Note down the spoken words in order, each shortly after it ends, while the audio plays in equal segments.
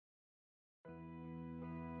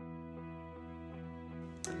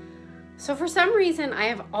So for some reason, I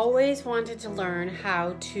have always wanted to learn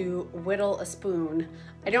how to whittle a spoon.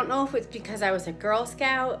 I don't know if it's because I was a Girl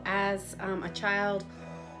Scout as a child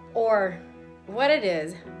or what it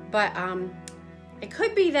is, but it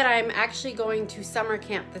could be that I'm actually going to summer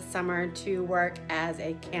camp this summer to work as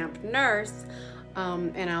a camp nurse,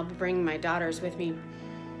 and I'll be bringing my daughters with me.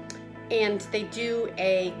 And they do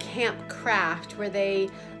a camp craft where they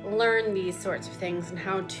learn these sorts of things and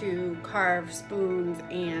how to carve spoons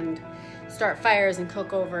and start fires and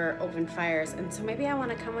cook over open fires. And so maybe I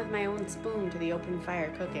want to come with my own spoon to the open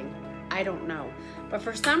fire cooking. I don't know. But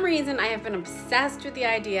for some reason, I have been obsessed with the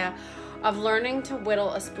idea of learning to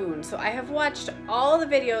whittle a spoon. So I have watched all the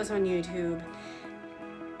videos on YouTube.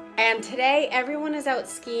 And today, everyone is out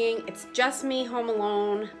skiing. It's just me home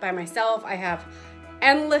alone by myself. I have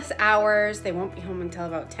endless hours. They won't be home until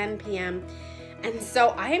about 10 p.m. And so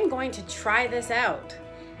I am going to try this out.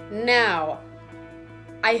 Now,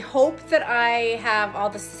 I hope that I have all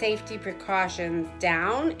the safety precautions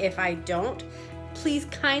down. If I don't, please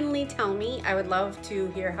kindly tell me. I would love to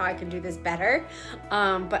hear how I can do this better.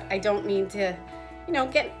 But I don't need to,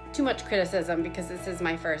 get too much criticism because this is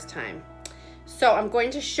my first time. So I'm going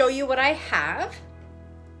to show you what I have.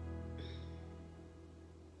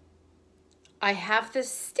 I have this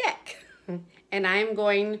stick and I'm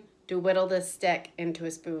going to whittle this stick into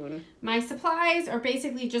a spoon. My supplies are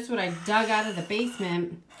basically just what I dug out of the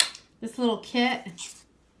basement. This little kit,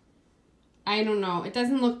 I don't know, it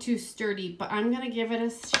doesn't look too sturdy, but I'm gonna give it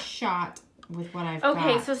a shot with what I've got.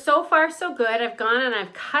 Okay, so far so good. I've gone and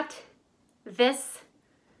I've cut this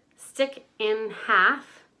stick in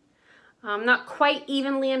half. Not quite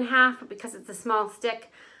evenly in half, but because it's a small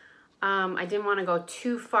stick, I didn't want to go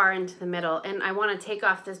too far into the middle, and I want to take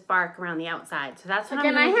off this bark around the outside. So that's what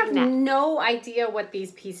I'm going to do next. I have no idea what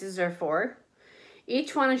these pieces are for.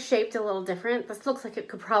 Each one is shaped a little different. This looks like it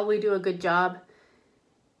could probably do a good job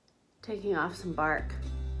taking off some bark.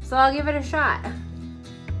 So I'll give it a shot.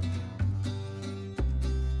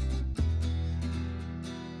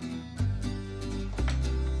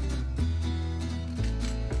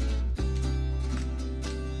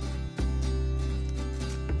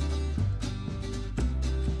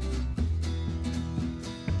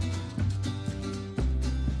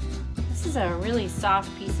 This is a really soft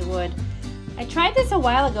piece of wood. I tried this a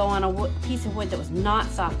while ago on a piece of wood that was not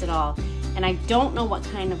soft at all, and I don't know what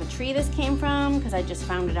kind of a tree this came from because I just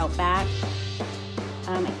found it out back.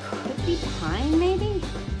 It could be pine, maybe?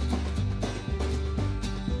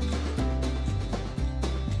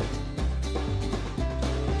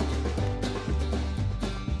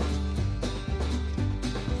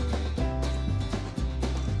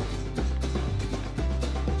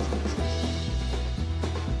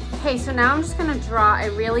 Okay, so now I'm just gonna draw a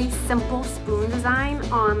really simple spoon design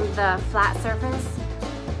on the flat surface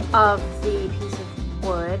of the piece of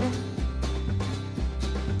wood.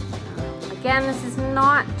 Again, this is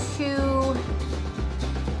not too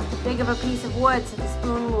big of a piece of wood, so the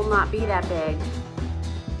spoon will not be that big.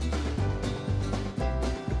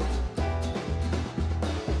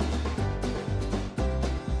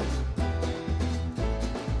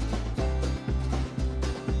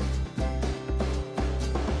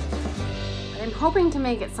 I'm hoping to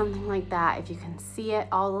make it something like that. If you can see it,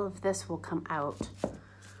 all of this will come out.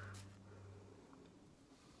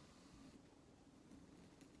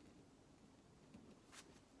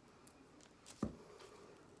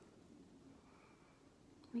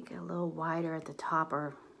 Make it a little wider at the top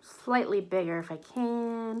or slightly bigger if I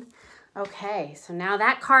can. Okay, so now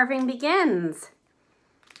that carving begins.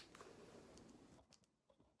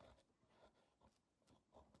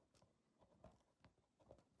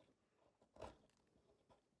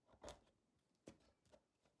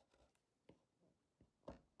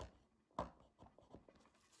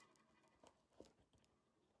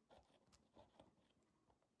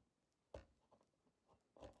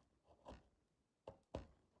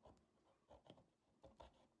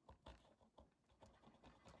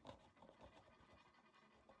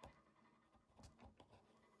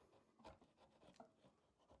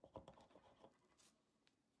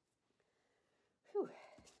 Whew.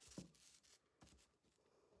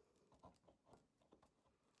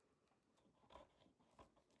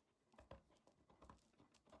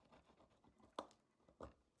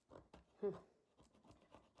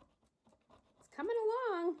 It's coming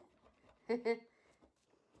along. Not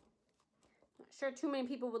sure too many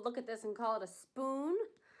people would look at this and call it a spoon,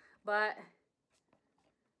 but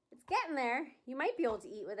it's getting there. You might be able to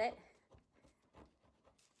eat with it.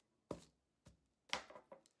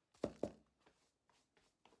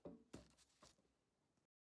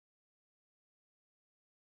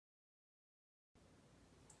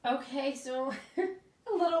 Okay, so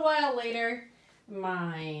a little while later,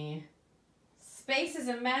 my space is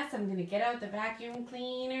a mess. I'm gonna get out the vacuum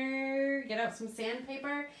cleaner, get out some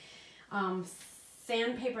sandpaper,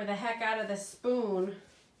 sandpaper the heck out of the spoon,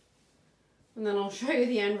 and then I'll show you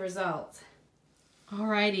the end result.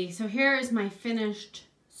 Alrighty, so here is my finished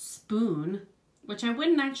spoon, which I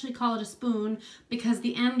wouldn't actually call it a spoon because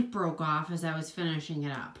the end broke off as I was finishing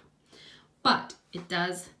it up. But it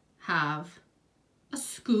does have a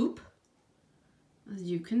scoop, as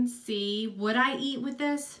you can see. Would I eat with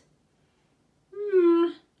this?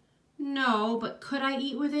 No, but could I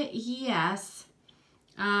eat with it? Yes.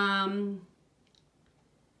 It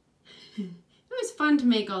was fun to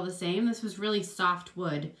make all the same. This was really soft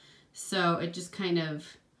wood, so it just kind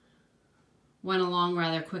of went along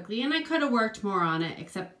rather quickly, and I could have worked more on it,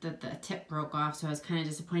 except that the tip broke off, so I was kind of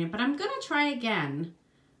disappointed. But I'm gonna try again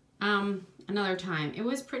another time. It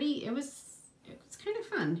was kind of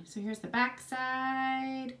fun. So here's the back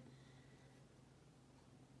side.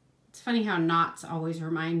 It's funny how knots and wood always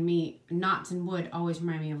remind me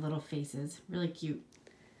of little faces. Really cute.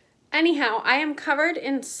 Anyhow, I am covered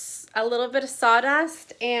in a little bit of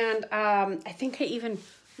sawdust, and I think I even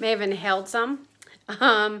may have inhaled some.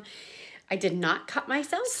 I did not cut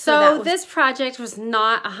myself. So this project was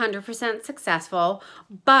not 100% successful,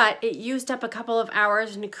 but it used up a couple of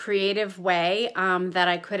hours in a creative way that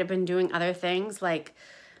I could have been doing other things like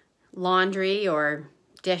laundry or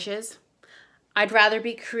dishes. I'd rather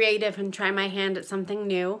be creative and try my hand at something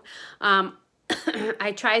new.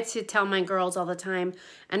 I try to tell my girls all the time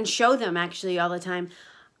and show them actually all the time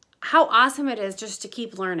how awesome it is just to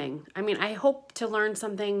keep learning. I mean, I hope to learn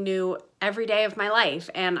something new every day of my life,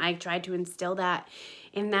 and I try to instill that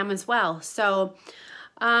in them as well. So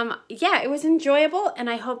yeah, it was enjoyable, and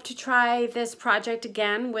I hope to try this project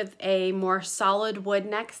again with a more solid wood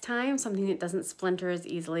next time, something that doesn't splinter as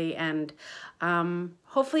easily, and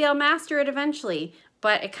hopefully I'll master it eventually.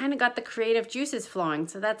 But it kind of got the creative juices flowing,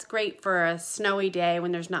 so that's great for a snowy day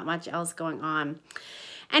when there's not much else going on.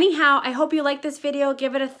 Anyhow, I hope you like this video.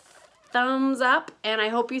 Give it a thumbs up, and I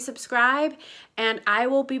hope you subscribe, and I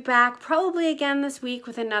will be back probably again this week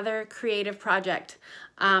with another creative project.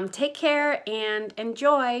 Take care and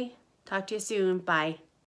enjoy. Talk to you soon. Bye.